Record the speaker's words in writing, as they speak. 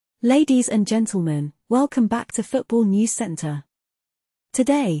Ladies and gentlemen, welcome back to Football News Centre.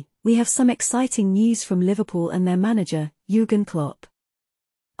 Today, we have some exciting news from Liverpool and their manager, Jürgen Klopp.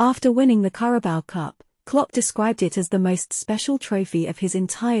 After winning the Carabao Cup, Klopp described it as the most special trophy of his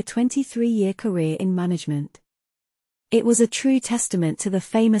entire 23-year career in management. It was a true testament to the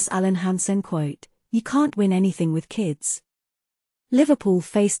famous Alan Hansen quote, "You can't win anything with kids." Liverpool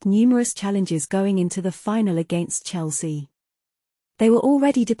faced numerous challenges going into the final against Chelsea. They were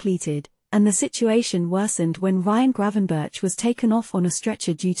already depleted, and the situation worsened when Ryan Gravenberch was taken off on a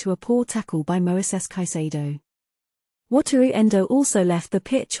stretcher due to a poor tackle by Moises Caicedo. Wataru Endo also left the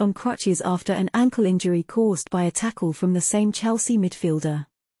pitch on crutches after an ankle injury caused by a tackle from the same Chelsea midfielder.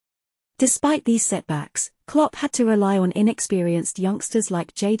 Despite these setbacks, Klopp had to rely on inexperienced youngsters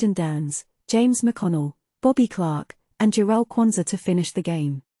like Jadon Danns, James McConnell, Bobby Clark, and Jarell Quansah to finish the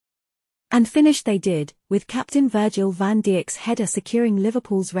game. And finish they did, with captain Virgil van Dijk's header securing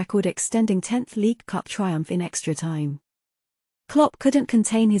Liverpool's record-extending 10th League Cup triumph in extra time. Klopp couldn't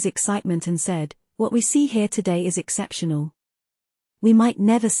contain his excitement and said, "What we see here today is exceptional. We might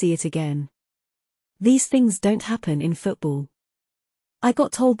never see it again. These things don't happen in football. I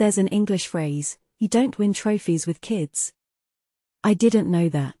got told there's an English phrase, you don't win trophies with kids. I didn't know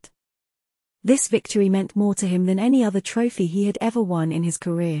that." This victory meant more to him than any other trophy he had ever won in his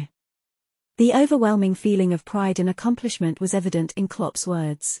career. The overwhelming feeling of pride and accomplishment was evident in Klopp's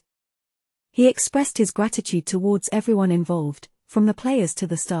words. He expressed his gratitude towards everyone involved, from the players to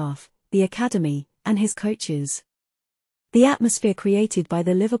the staff, the academy, and his coaches. The atmosphere created by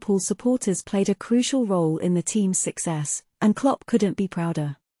the Liverpool supporters played a crucial role in the team's success, and Klopp couldn't be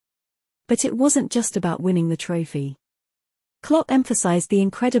prouder. But it wasn't just about winning the trophy. Klopp emphasized the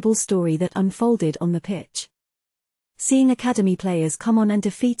incredible story that unfolded on the pitch. Seeing academy players come on and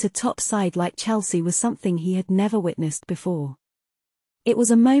defeat a top side like Chelsea was something he had never witnessed before. It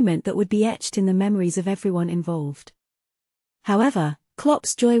was a moment that would be etched in the memories of everyone involved. However,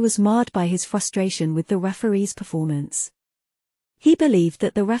 Klopp's joy was marred by his frustration with the referee's performance. He believed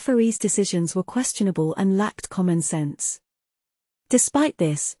that the referee's decisions were questionable and lacked common sense. Despite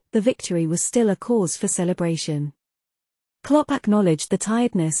this, the victory was still a cause for celebration. Klopp acknowledged the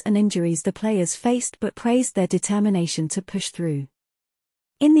tiredness and injuries the players faced but praised their determination to push through.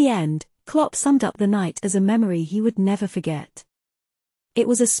 In the end, Klopp summed up the night as a memory he would never forget. It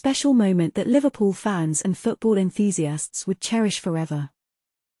was a special moment that Liverpool fans and football enthusiasts would cherish forever.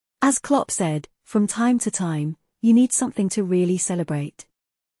 As Klopp said, "From time to time, you need something to really celebrate.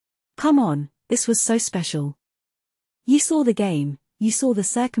 Come on, this was so special. You saw the game, you saw the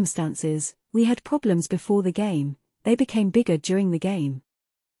circumstances, we had problems before the game. They became bigger during the game."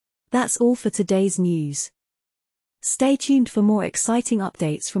 That's all for today's news. Stay tuned for more exciting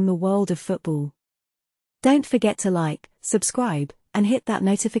updates from the world of football. Don't forget to like, subscribe, and hit that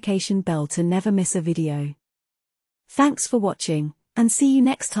notification bell to never miss a video. Thanks for watching, and see you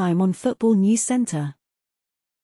next time on Football News Centre.